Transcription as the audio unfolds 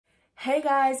Hey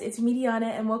guys, it's Mediana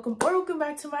and welcome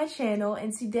back to my channel.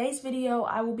 In today's video,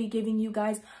 I will be giving you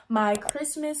guys my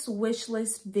Christmas wish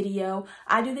list video.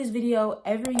 I do this video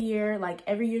every year, like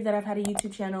every year that I've had a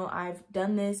YouTube channel, I've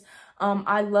done this.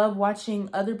 I love watching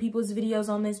other people's videos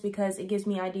on this because it gives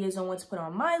me ideas on what to put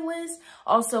on my list.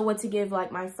 Also what to give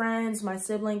like my friends, my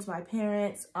siblings, my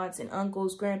parents, aunts and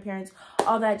uncles, grandparents,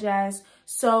 all that jazz.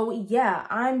 So yeah,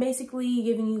 I'm basically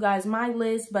giving you guys my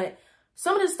list, but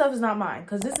some of this stuff is not mine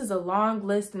because this is a long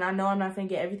list and I know I'm not going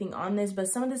to get everything on this, but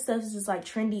some of this stuff is just like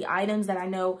trendy items that I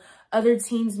know other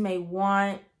teens may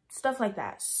want, stuff like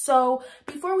that. So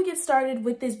before we get started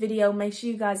with this video, make sure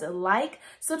you guys like,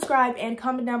 subscribe, and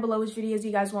comment down below which videos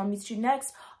you guys want me to do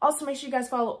next. Also, make sure you guys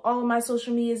follow all of my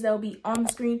social medias that will be on the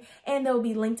screen and they'll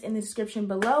be linked in the description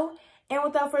below. And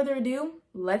without further ado,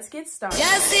 let's get started.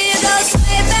 Just see those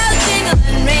sleigh bells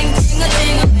jingling, ring,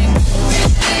 ting-a-ling-a-ling.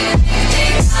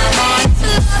 I'm on to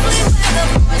lovely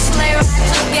weather for a sleigh ride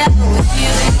together with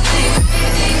you.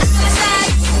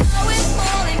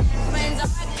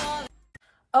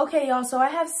 Okay, y'all, so I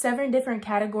have 7 different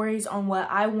categories on what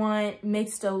I want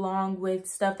mixed along with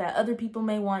stuff that other people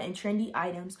may want and trendy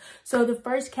items. So the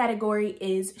first category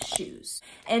is shoes.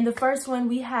 And the first one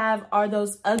we have are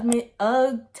those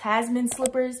Ugg Tasman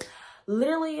slippers.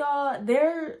 Literally, y'all,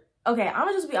 they're... Okay, I'm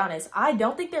gonna just be honest. I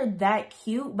don't think they're that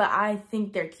cute, but I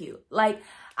think they're cute. Like,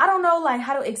 I don't know like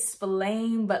how to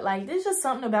explain, but like there's just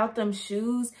something about them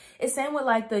shoes. It's same with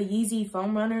like the Yeezy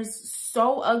foam runners.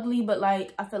 So ugly, but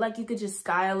like I feel like you could just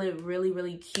style it really,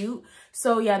 really cute.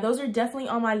 So yeah, those are definitely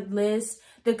on my list.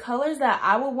 The colors that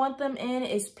I would want them in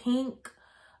is pink,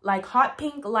 like hot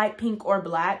pink, light pink, or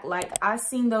black. Like I've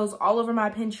seen those all over my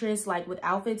Pinterest, like with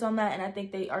outfits on that, and I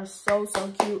think they are so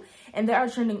cute, and they are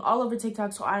trending all over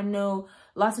TikTok, so I know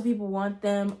lots of people want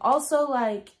them. Also,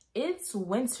 like, it's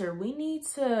winter, we need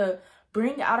to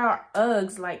bring out our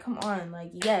Uggs. Like, come on,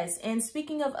 like, yes. And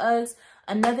speaking of Uggs,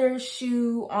 another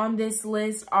shoe on this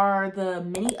list are the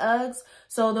mini Uggs.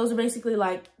 So those are basically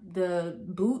like the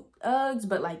boot Uggs,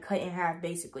 but like cut in half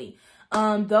basically.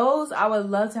 Those, I would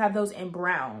love to have those in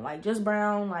brown, like just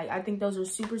brown. Like I think those are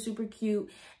super cute.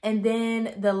 And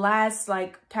then the last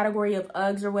like category of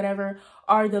Uggs or whatever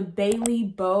are the Bailey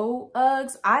Bow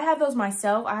Uggs. I have those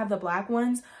myself. I have the black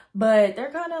ones, but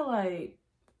they're kind of like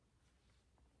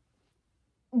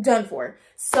done for.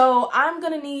 So I'm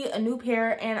gonna need a new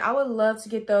pair, and I would love to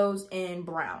get those in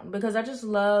brown because I just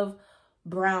love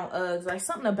brown Uggs. Like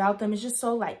something about them is just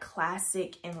so like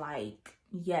classic and like,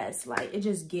 yes, like it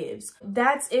just gives.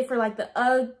 That's it for like the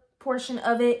Ugg portion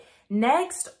of it.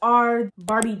 Next are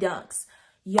Barbie Dunks.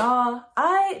 Y'all,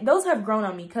 those have grown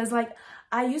on me because like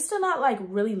I used to not like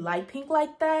really like pink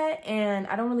like that, and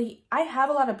I have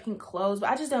a lot of pink clothes, but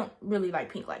I just don't really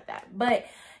like pink like that. But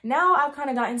now I've kind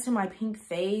of got into my pink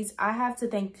phase. I have to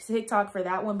thank TikTok for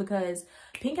that one because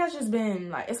pink has just been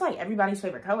like, it's like everybody's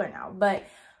favorite color now. But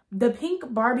the pink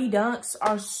Barbie Dunks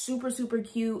are super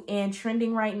cute and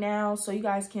trending right now, so you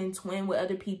guys can twin with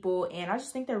other people, and I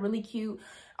just think they're really cute.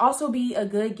 Also be a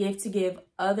good gift to give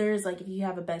others, like if you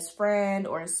have a best friend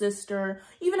or a sister,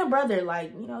 even a brother,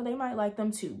 like, you know, they might like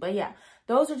them too. But yeah,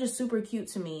 those are just super cute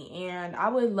to me, and I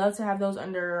would love to have those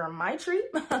under my tree.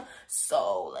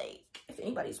 So like, if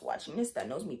anybody's watching this that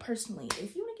knows me personally,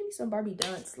 if you want to give me some Barbie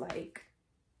Dunks, like,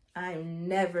 I'm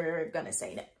never gonna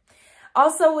say no.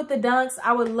 Also with the Dunks,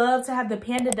 I would love to have the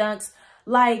Panda Dunks.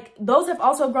 Like, those have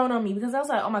also grown on me because I was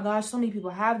like, oh my gosh, so many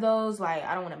people have those. Like,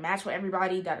 I don't want to match with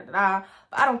everybody, but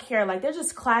I don't care. Like, they're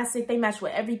just classic. They match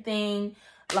with everything.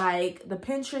 Like, the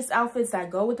Pinterest outfits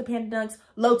that go with the Panda Dunks.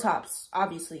 Low tops,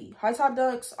 obviously. High top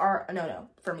Dunks are a no-no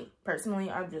for me. Personally,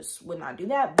 I just would not do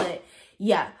that. But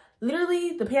yeah,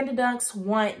 literally, the Panda Dunks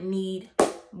want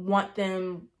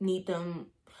them, need them.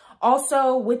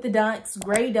 Also, with the Dunks,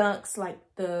 gray Dunks, like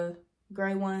the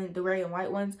gray one, the gray and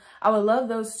white ones, I would love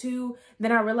those too.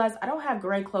 Then I realized I don't have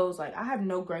gray clothes. Like, I have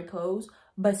no gray clothes,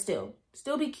 but still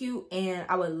be cute, and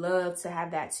I would love to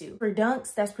have that too. For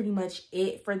Dunks, that's pretty much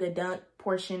it for the Dunk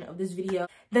portion of this video.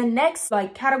 The next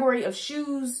like category of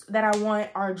shoes that I want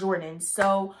are Jordans.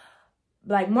 So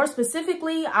like more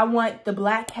specifically, I want the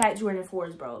black cat Jordan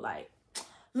 4s, bro. Like,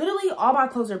 literally all my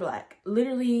clothes are black.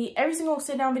 Literally every single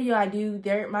sit down video I do,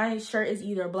 my shirt is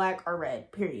either black or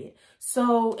red, period.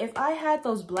 So if I had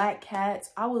those black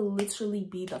cats, I would literally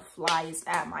be the flyest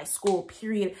at my school,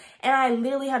 period. And I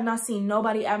literally have not seen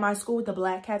nobody at my school with the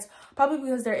black cats, probably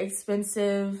because they're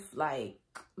expensive, like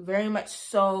very much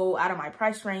so out of my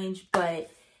price range.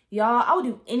 But y'all, I would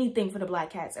do anything for the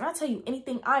black cats. And I tell you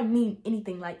anything, I mean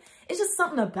anything. Like, it's just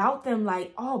something about them,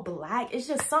 like all black. It's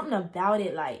just something about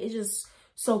it. Like, it's just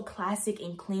so classic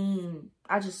and clean.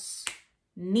 I just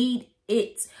need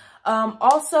it.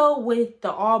 Also with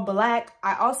the all black,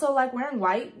 I also like wearing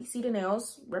white. You see the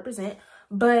nails represent,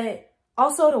 but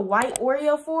also the white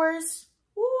Oreo 4s.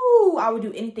 Ooh, I would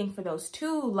do anything for those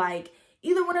too. Like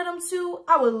either one of them two,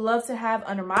 I would love to have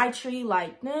under my tree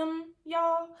like them,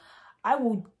 y'all. I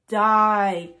will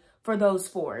die for those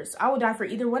 4s. I would die for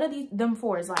either one of them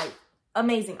 4s. Like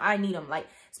amazing. I need them. Like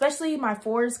especially my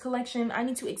 4s collection. I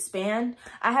need to expand.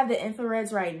 I have the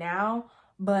infrareds right now.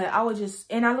 But I would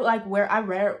just, and I look like I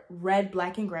wear red,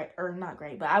 black, and gray, or not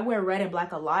gray, but I wear red and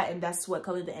black a lot, and that's what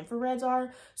color the infrareds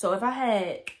are. So if I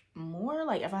had more,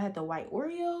 like if I had the white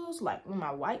Oreos, like with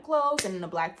my white clothes, and then the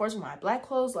black 4s with my black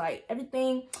clothes, like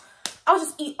everything, I would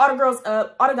just eat all the girls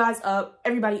up, all the guys up,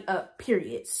 everybody up,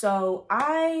 period. So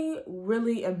I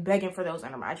really am begging for those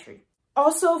under my tree.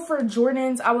 Also for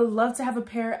Jordans, I would love to have a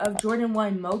pair of Jordan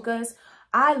 1 mochas.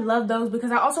 I love those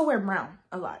because I also wear brown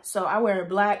a lot. So I wear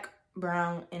black,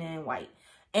 brown, and then white,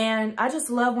 and I just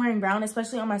love wearing brown,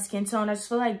 especially on my skin tone. I just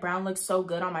feel like brown looks so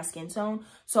good on my skin tone,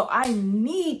 so I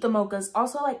need the mochas.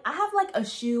 Also, like I have like a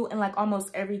shoe in like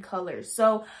almost every color,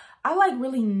 so I like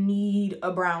really need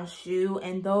a brown shoe,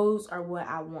 and those are what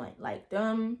I want. Like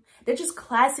them, they're just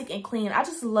classic and clean. I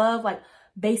just love like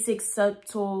basic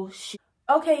subtle shoes.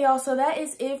 Okay, y'all, so that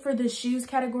is it for the shoes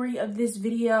category of this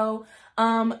video.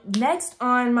 Next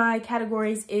on my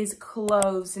categories is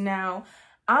clothes. Now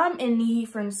I'm in need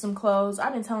for some clothes.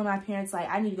 I've been telling my parents, like,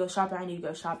 I need to go shopping. I need to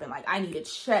go shopping. Like, I need a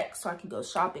check so I can go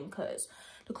shopping because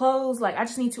the clothes, like, I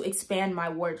just need to expand my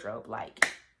wardrobe. Like,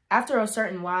 after a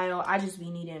certain while, I just be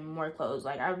needing more clothes.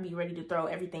 Like, I would be ready to throw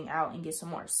everything out and get some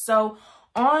more. So,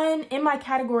 in my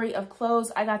category of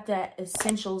clothes, I got that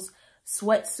essentials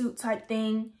sweatsuit type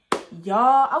thing.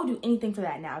 Y'all, I would do anything for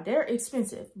that now. They're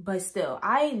expensive, but still,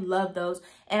 I love those.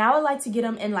 And I would like to get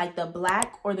them in like the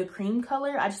black or the cream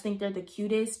color. I just think they're the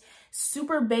cutest.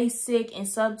 Super basic and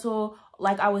subtle.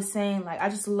 Like I was saying, like I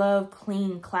just love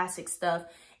clean, classic stuff.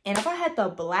 And if I had the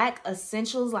black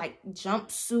essentials, like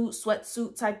jumpsuit,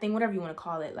 sweatsuit type thing, whatever you want to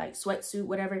call it, like sweatsuit,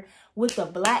 whatever, with the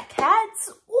black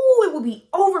cats, ooh, it would be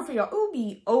over for y'all. It would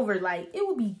be over. Like, it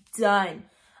would be done.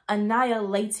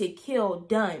 Annihilated, killed,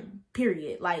 done,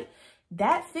 period. Like,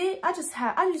 that fit, I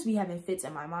just be having fits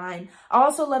in my mind. I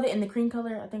also love it in the cream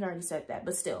color. I think I already said that,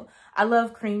 but still, I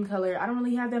love cream color. I don't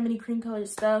really have that many cream colored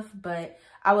stuff, but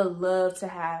I would love to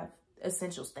have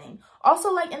essentials thing.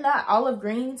 Also, like in that olive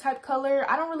green type color,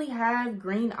 I don't really have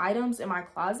green items in my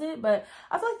closet, but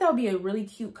I feel like that would be a really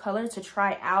cute color to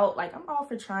try out. Like, I'm all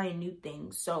for trying new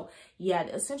things. So yeah,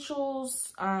 the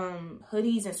essentials,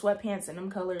 hoodies and sweatpants and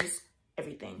them colors,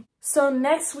 everything. So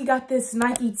next we got this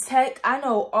Nike Tech. I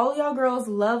know all y'all girls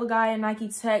love a guy in Nike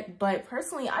Tech, but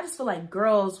personally I just feel like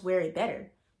girls wear it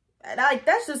better. Like,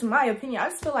 that's just my opinion. I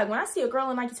just feel like when I see a girl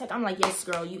in Nike Tech, I'm like, yes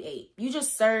girl, you ate, you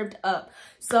just served up.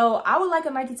 So I would like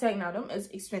a Nike Tech. Now them is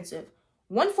expensive,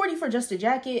 $140 for just a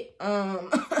jacket.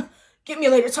 Give me a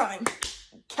later time,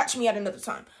 catch me at another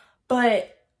time.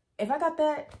 But if I got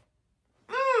that,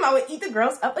 I would eat the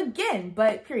girls up again,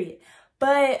 but period.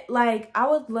 But, like, I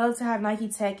would love to have Nike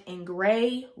Tech in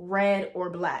gray, red, or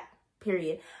black,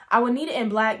 period. I would need it in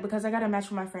black because I got to match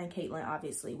with my friend Caitlin,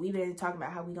 obviously. We've been talking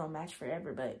about how we don't match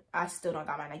forever, but I still don't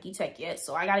got my Nike Tech yet.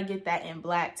 So, I got to get that in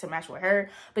black to match with her.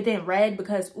 But then red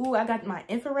because, ooh, I got my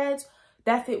infrareds.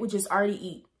 That fit would just already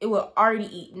eat. It will already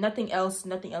eat. Nothing else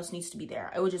needs to be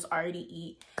there. It would just already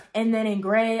eat. And then in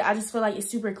gray, I just feel like it's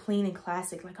super clean and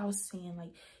classic. Like I was saying,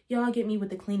 like, y'all get me with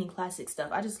the clean and classic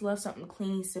stuff. I just love something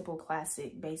clean, simple,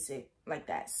 classic, basic, like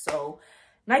that. So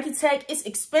Nike Tech, it's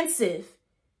expensive.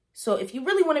 So if you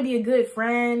really want to be a good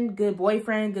friend, good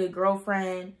boyfriend, good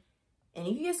girlfriend, and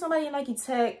if you get somebody in Nike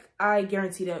Tech, I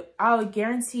would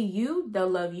guarantee you they'll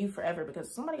love you forever. Because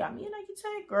if somebody got me in Nike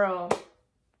Tech, girl,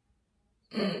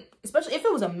 especially if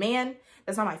it was a man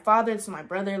that's not my father, it's my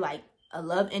brother, like a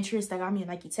love interest that got me in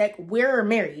Nike Tech, we're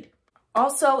married.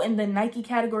 Also, in the Nike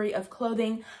category of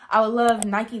clothing, I would love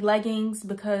Nike leggings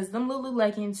because them Lulu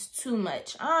leggings too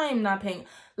much. I'm not paying,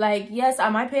 like, yes, I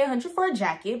might pay $100 for a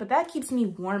jacket, but that keeps me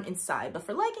warm inside. But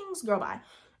for leggings, girl, bye.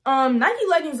 Nike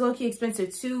leggings low-key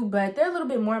expensive too, but they're a little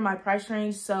bit more in my price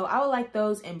range. So I would like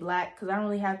those in black because I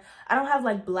don't have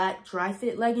like black dry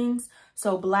fit leggings.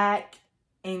 So black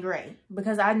and gray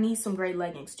because I need some gray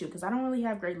leggings too because I don't really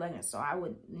have gray leggings. So I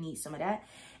would need some of that.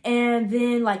 And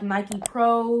then like Nike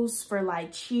Pros for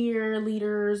like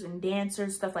cheerleaders and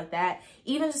dancers, stuff like that.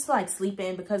 Even just to like sleep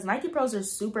in because Nike Pros are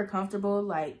super comfortable.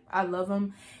 Like I love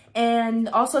them. And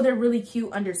also they're really cute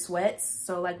under sweats.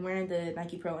 So like wearing the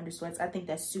Nike Pro under sweats, I think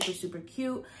that's super, super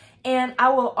cute. And I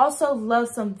will also love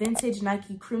some vintage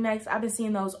Nike crew necks. I've been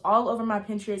seeing those all over my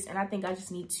Pinterest and I think I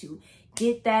just need to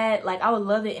get that. Like, I would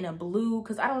love it in a blue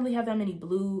because I don't really have that many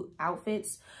blue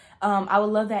outfits. I would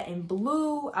love that in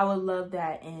blue. I would love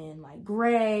that in like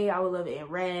gray. I would love it in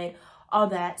red, all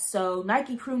that. So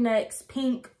Nike crew necks,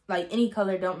 pink, like any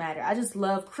color, don't matter. I just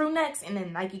love crew necks, and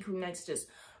then Nike crew necks just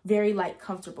very like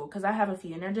comfortable because I have a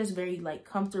few and they're just very like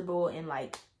comfortable and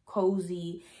like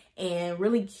cozy and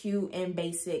really cute and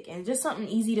basic and just something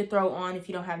easy to throw on if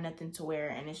you don't have nothing to wear,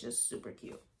 and it's just super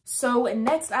cute. So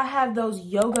next I have those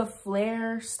yoga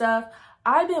flare stuff.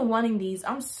 I've been wanting these.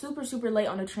 I'm super late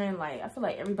on the trend. Like, I feel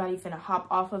like everybody finna hop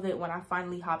off of it when I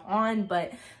finally hop on,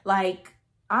 but like,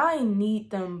 I need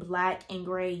them black and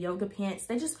gray yoga pants.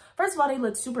 They just, first of all, they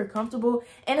look super comfortable,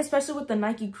 and especially with the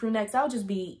Nike crew necks, that would just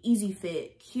be easy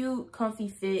fit, cute, comfy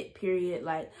fit, period.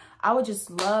 Like, I would just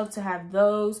love to have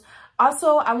those.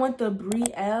 Also, I want the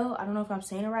Brie L, I don't know if I'm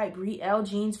saying it right, Brie L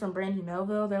jeans from Brandy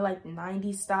Melville. They're like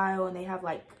 90s style, and they have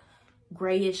like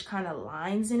grayish kind of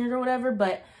lines in it or whatever,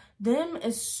 but them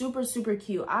is super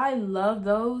cute. I love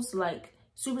those, like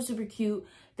super cute.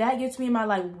 That gets me my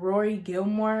like Rory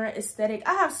Gilmore aesthetic.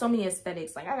 I have so many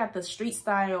aesthetics. Like, I got the street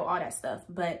style, all that stuff,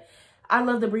 but I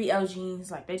love the Brie L jeans.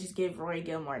 Like, they just give Rory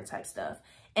Gilmore type stuff.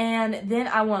 And then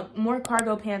I want more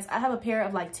cargo pants. I have a pair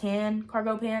of like tan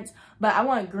cargo pants, but I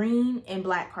want green and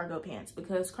black cargo pants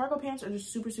because cargo pants are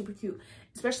just super cute,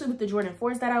 especially with the Jordan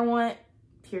 4s that I want,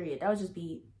 period. That would just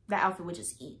be, that outfit would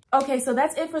just eat. Okay, so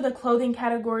that's it for the clothing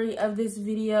category of this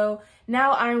video.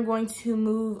 Now I'm going to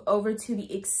move over to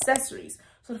the accessories.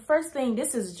 So the first thing,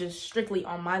 this is just strictly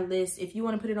on my list. If you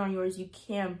want to put it on yours, you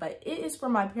can, but it is for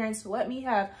my parents to let me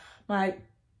have my,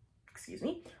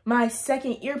 my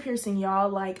second ear piercing, y'all.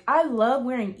 Like, I love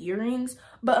wearing earrings,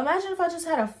 but imagine if I just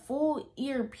had a full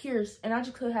ear pierced and I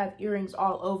just could have earrings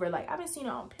all over. Like, I've been seeing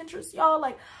it on Pinterest, y'all.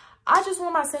 Like, I just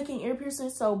want my second ear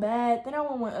piercing so bad. Then I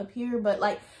want one up here, but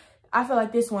like, I feel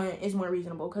like this one is more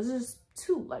reasonable because it's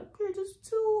two, like here, just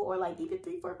two, or like even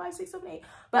 3, 4, 5, 6, 7, 8.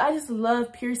 But I just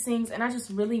love piercings, and I just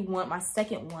really want my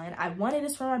second one. I wanted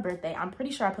this for my birthday. I'm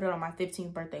pretty sure I put it on my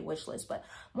 15th birthday wish list, but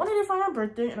I wanted it for my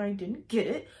birthday and I didn't get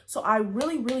it. So I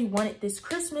really want it this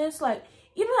Christmas. Like,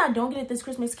 even if I don't get it this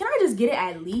Christmas, can I just get it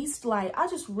at least? Like, I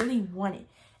just really want it.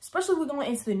 Especially we're going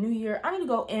into the new year. I need to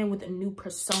go in with a new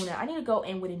persona. I need to go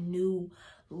in with a new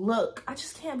look. I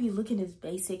just can't be looking this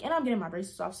basic. And I'm getting my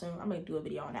braces off soon. I'm gonna do a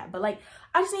video on that. But like,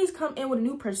 I just need to come in with a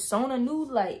new persona, new,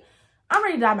 like, I'm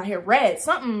ready to dye my hair red.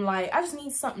 Something like, I just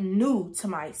need something new to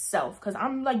myself because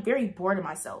I'm like very bored of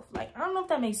myself. Like, I don't know if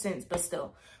that makes sense, but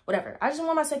still, whatever. I just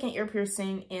want my second ear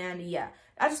piercing, and yeah,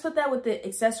 I just put that with the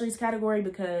accessories category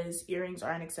because earrings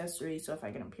are an accessory. So if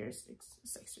I get them pierced, it's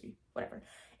accessory, whatever.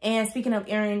 And speaking of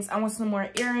earrings, I want some more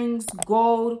earrings,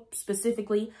 gold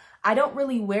specifically. I don't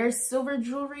really wear silver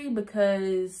jewelry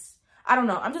because, I don't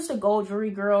know, I'm just a gold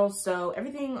jewelry girl. So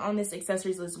everything on this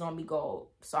accessories list is going to be gold.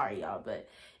 Sorry, y'all. But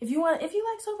if you like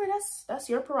silver, that's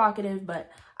your prerogative. But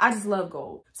I just love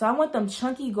gold. So I want them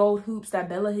chunky gold hoops that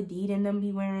Bella Hadid and them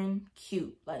be wearing.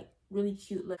 Cute, like really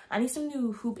cute. Look, I need some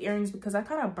new hoop earrings because I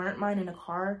kind of burnt mine in the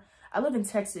car. I live in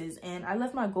Texas and I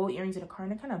left my gold earrings in the car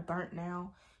and they're kind of burnt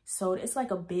now. So it's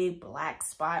like a big black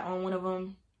spot on one of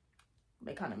them.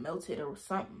 They kind of melted or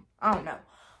something. I don't know.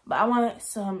 But I want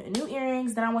some new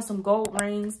earrings. Then I want some gold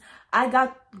rings. I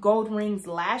got gold rings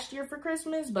last year for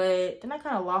Christmas, but then I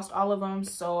kind of lost all of them.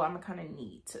 So I'm kind of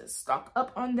need to stock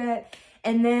up on that.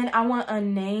 And then I want a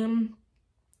name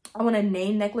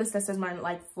necklace that says my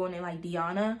like full name, like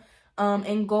Diana,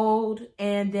 in gold.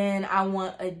 And then I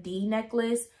want a D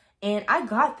necklace. And I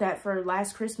got that for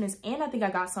last Christmas. And I think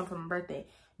I got some for my birthday.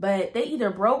 But they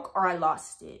either broke or I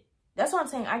lost it. That's what I'm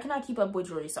saying. I cannot keep up with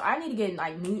jewelry. So I need to get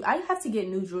like I have to get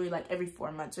new jewelry like every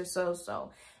 4 months or so. So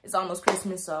it's almost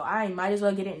Christmas. So I might as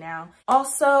well get it now.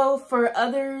 Also, for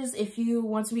others, if you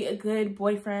want to be a good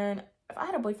boyfriend, if I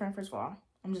had a boyfriend, first of all,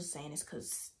 I'm just saying this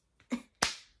because,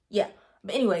 yeah.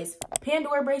 But anyways,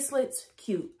 Pandora bracelets,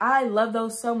 cute. I love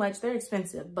those so much. They're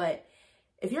expensive. But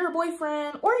if you're a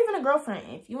boyfriend or even a girlfriend,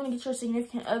 if you want to get your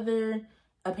significant other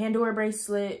a Pandora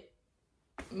bracelet,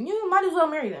 you might as well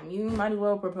marry them. You might as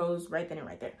well propose right then and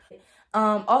right there.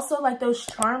 Also, like those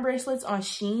charm bracelets on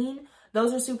Shein,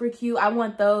 those are super cute. I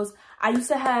want those. I used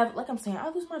to have, like I'm saying, I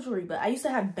lose my jewelry, but I used to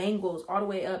have bangles all the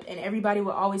way up and everybody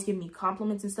would always give me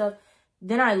compliments and stuff.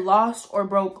 Then I lost or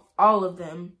broke all of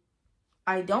them.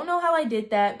 I don't know how I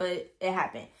did that, but it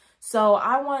happened. So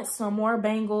I want some more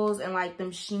bangles and like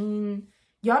them Shein,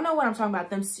 y'all know what I'm talking about,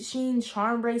 them Shein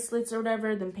charm bracelets or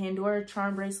whatever, them Pandora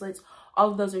charm bracelets. All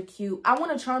of those are cute. I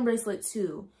want a charm bracelet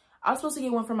too. I was supposed to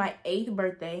get one for my 8th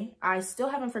birthday. I still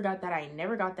haven't forgot that. I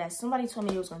never got that. Somebody told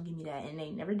me it was going to give me that and they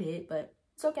never did, but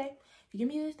it's okay. If you give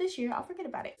me this year, I'll forget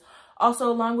about it. Also,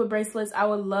 along with bracelets, I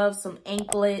would love some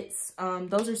anklets.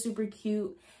 Those are super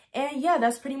cute. And yeah,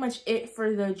 that's pretty much it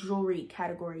for the jewelry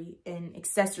category and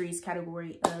accessories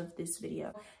category of this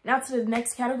video. Now to the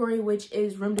next category, which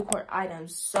is room decor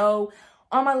items. So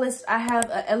on my list, I have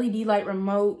a LED light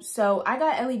remote. So I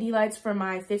got LED lights for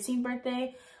my 15th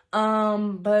birthday.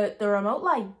 But the remote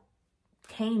like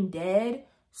came dead.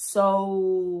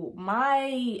 So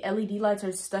my LED lights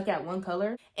are stuck at one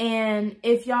color. And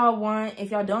if y'all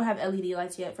don't have LED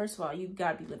lights yet, first of all, you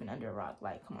gotta be living under a rock.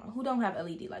 Like, come on, who don't have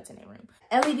LED lights in their room?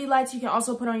 LED lights you can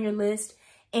also put on your list.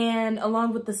 And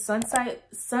along with the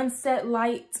sunset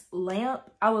light lamp,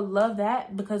 I would love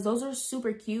that because those are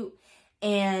super cute.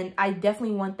 And I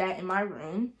definitely want that in my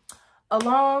room.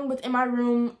 Along with in my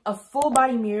room, a full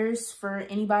body mirrors for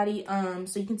anybody.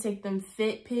 So you can take them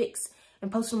fit pics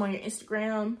and post them on your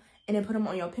Instagram and then put them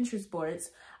on your Pinterest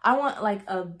boards. I want like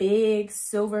a big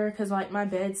silver, because like my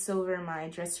bed's silver, my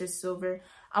dresser's silver.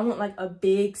 I want like a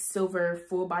big silver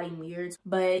full body mirrors.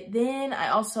 But then I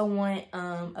also want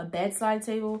a bedside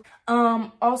table.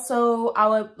 Also I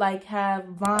would like have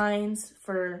vines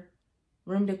for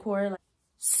room decor.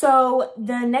 So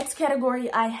the next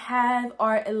category I have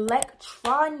are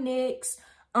electronics.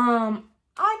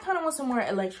 I kind of want some more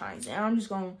electronics, and I'm just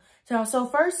going to tell. So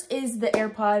first is the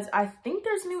AirPods. I think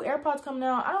there's new AirPods coming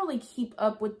out. I don't really keep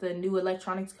up with the new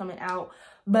electronics coming out,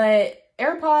 but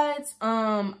AirPods,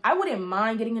 I wouldn't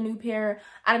mind getting a new pair.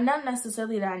 Not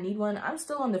necessarily that I need one. I'm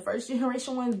still on the first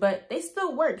generation ones, but they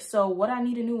still work. So what I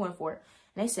need a new one for?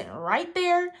 And they sitting right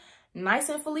there, nice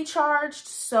and fully charged.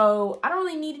 So I don't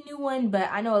really need a new one, but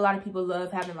I know a lot of people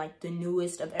love having like the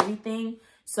newest of everything.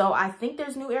 So I think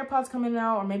there's new AirPods coming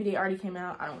out, or maybe they already came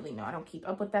out. I don't really know. I don't keep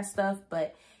up with that stuff,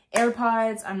 but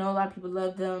AirPods, I know a lot of people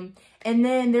love them. And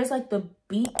then there's like the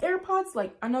Beat AirPods.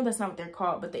 Like, I know that's not what they're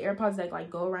called, but the AirPods that like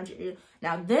go around your ear.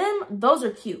 Now those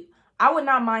are cute. I would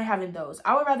not mind having those.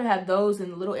 I would rather have those than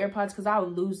the little AirPods because I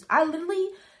would lose.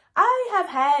 I have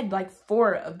had like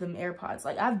 4 of them AirPods.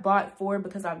 Like I've bought 4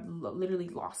 because I've literally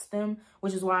lost them,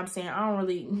 which is why I'm saying I don't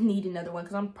really need another one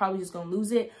because I'm probably just going to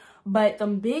lose it. But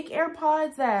them big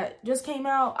AirPods that just came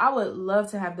out, I would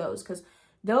love to have those because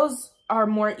those are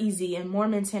more easy and more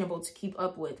maintainable to keep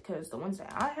up with, because the ones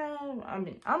that I have,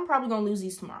 I'm probably going to lose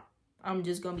these tomorrow. I'm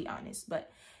just going to be honest.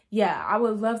 But yeah, I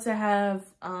would love to have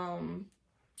them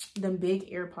big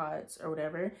AirPods or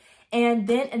whatever. And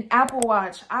then an Apple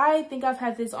Watch. I think I've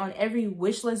had this on every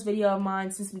wish list video of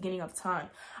mine since the beginning of time.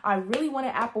 I really want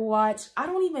an Apple Watch. I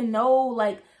don't even know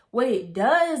like what it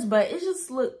does, but it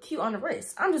just look cute on the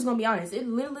wrist. I'm just gonna be honest. It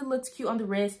literally looks cute on the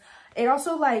wrist. It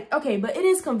also like, okay, but it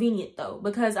is convenient though,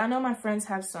 because I know my friends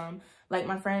have some. Like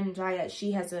my friend Jaya,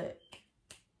 she has a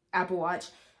Apple Watch.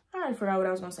 I forgot what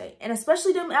I was gonna say. And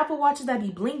especially them Apple Watches that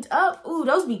be blinked up. Ooh,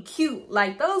 those be cute.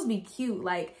 Like those be cute.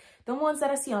 Like the ones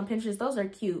that I see on Pinterest, those are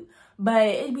cute. But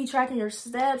it be tracking your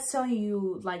steps, telling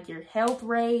you like your health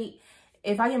rate.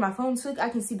 If I get my phone took, I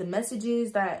can see the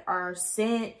messages that are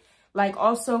sent. Like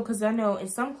also, because I know in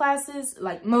some classes,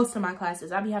 like most of my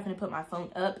classes, I be having to put my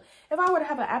phone up. If I were to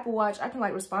have an Apple Watch, I can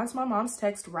like respond to my mom's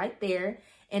text right there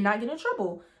and not get in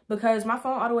trouble, because my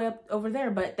phone all the way up over there,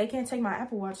 but they can't take my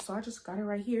Apple Watch. So I just got it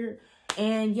right here.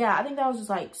 And yeah, I think that was just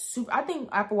like super. I think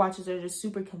Apple Watches are just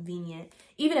super convenient.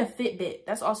 Even a Fitbit,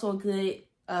 that's also a good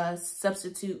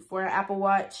substitute for an Apple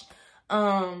Watch.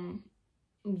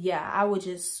 Yeah, I would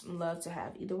just love to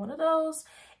have either one of those.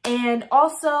 And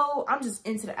also, I'm just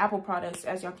into the Apple products,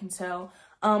 as y'all can tell.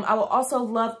 I would also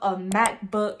love a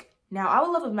MacBook. Now, I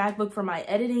would love a MacBook for my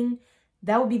editing.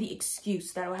 That would be the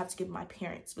excuse that I would have to give my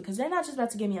parents, because they're not just about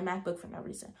to give me a MacBook for no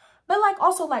reason. But like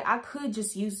also like I could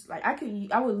just use like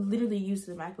I would literally use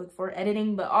the MacBook for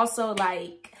editing, but also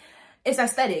like it's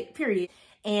aesthetic, period.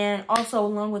 And also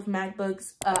along with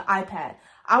MacBooks, iPad.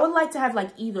 I would like to have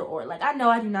like either or. Like I know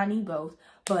I do not need both,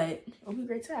 but it would be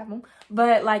great to have them.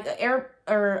 But like an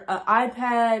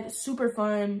iPad, super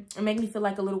fun, and make me feel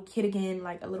like a little kid again,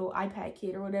 like a little iPad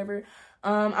kid or whatever.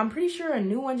 I'm pretty sure a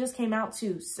new one just came out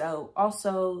too. So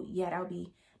also, yeah, that would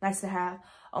be nice to have,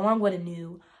 along with a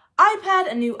new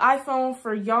iPad, a new iPhone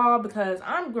for y'all, because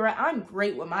I'm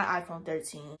great with my iPhone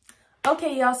 13.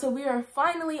 Okay, y'all, so we are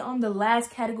finally on the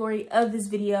last category of this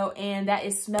video, and that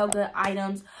is smell good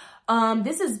items.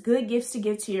 This is good gifts to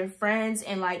give to your friends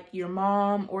and like your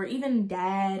mom or even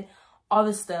dad, all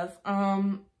this stuff.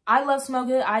 I love smell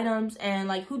good items, and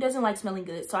like who doesn't like smelling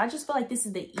good? So I just feel like this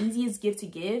is the easiest gift to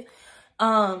give.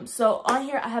 So on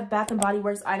here I have Bath and Body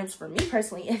Works items for me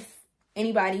personally. If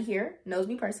anybody here knows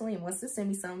me personally and wants to send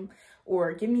me some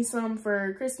or give me some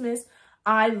for Christmas,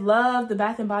 I love the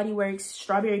Bath and Body Works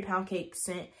strawberry pound cake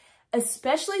scent.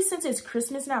 Especially since it's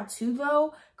Christmas now too,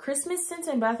 though. Christmas scents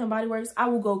in Bath & Body Works, I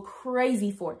will go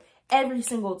crazy for every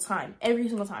single time. Every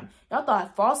single time. Y'all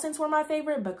thought fall scents were my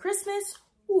favorite, but Christmas,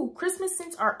 ooh, Christmas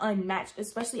scents are unmatched,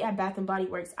 especially at Bath & Body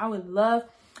Works. I would love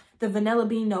the Vanilla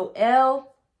Bean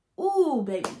Noel. Ooh,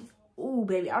 baby. Ooh,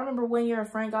 baby. I remember one year a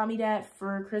friend got me that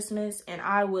for Christmas, and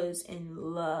I was in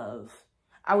love.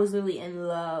 I was literally in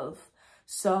love.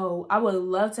 So I would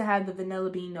love to have the Vanilla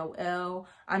Bean Noel.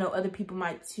 I know other people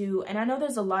might too. And I know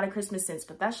there's a lot of Christmas scents,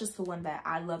 but that's just the one that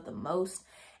I love the most.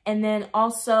 And then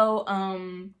also,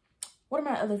 what are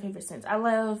my other favorite scents? I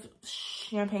love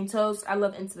Champagne Toast. I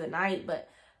love Into the Night, but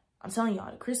I'm telling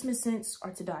y'all, the Christmas scents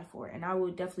are to die for. And I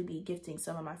will definitely be gifting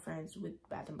some of my friends with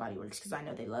Bath & Body Works because I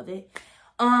know they love it.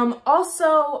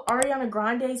 Also, Ariana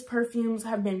Grande's perfumes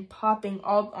have been popping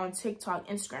all on TikTok,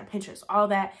 Instagram, Pinterest, all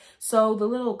that. So the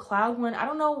little cloud one, I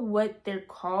don't know what they're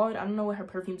called. I don't know what her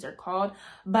perfumes are called.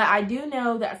 But I do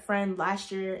know that a friend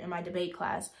last year in my debate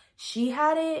class, she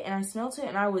had it and I smelled it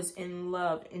and I was in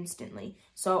love instantly.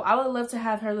 So I would love to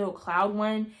have her little cloud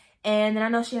one. And then I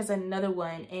know she has another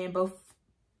one, and both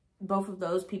of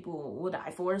those people will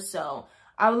die for. So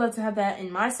I would love to have that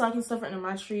in my stocking stuffer under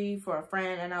my tree for a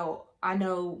friend. And I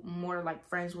know more like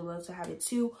friends would love to have it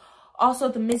too. Also,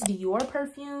 the Miss Dior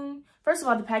perfume. First of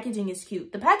all, the packaging is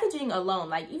cute. The packaging alone,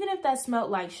 like even if that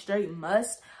smelled like straight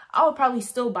must, I would probably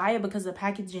still buy it because the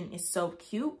packaging is so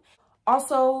cute.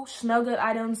 Also, smell good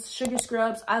items, sugar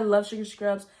scrubs. I love sugar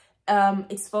scrubs.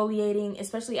 Exfoliating,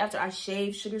 especially after I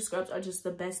shave, sugar scrubs are just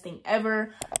the best thing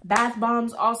ever. Bath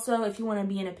bombs also, if you want to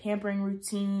be in a pampering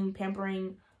routine,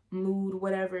 pampering mood,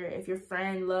 whatever. If your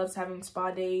friend loves having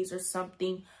spa days or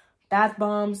something, bath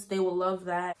bombs, they will love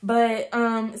that. But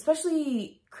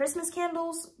especially Christmas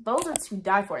candles, those are to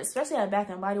die for, especially at Bath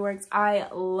 & Body Works. I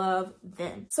love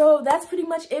them. So that's pretty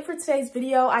much it for today's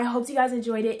video. I hope you guys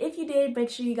enjoyed it. If you did, make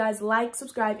sure you guys like,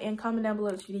 subscribe, and comment down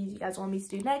below which videos you guys want me to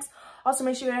do next. Also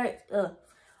make sure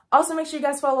you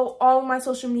guys follow all of my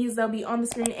social medias. They'll be on the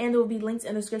screen and there will be links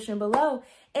in the description below.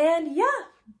 And yeah,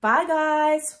 bye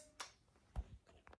guys.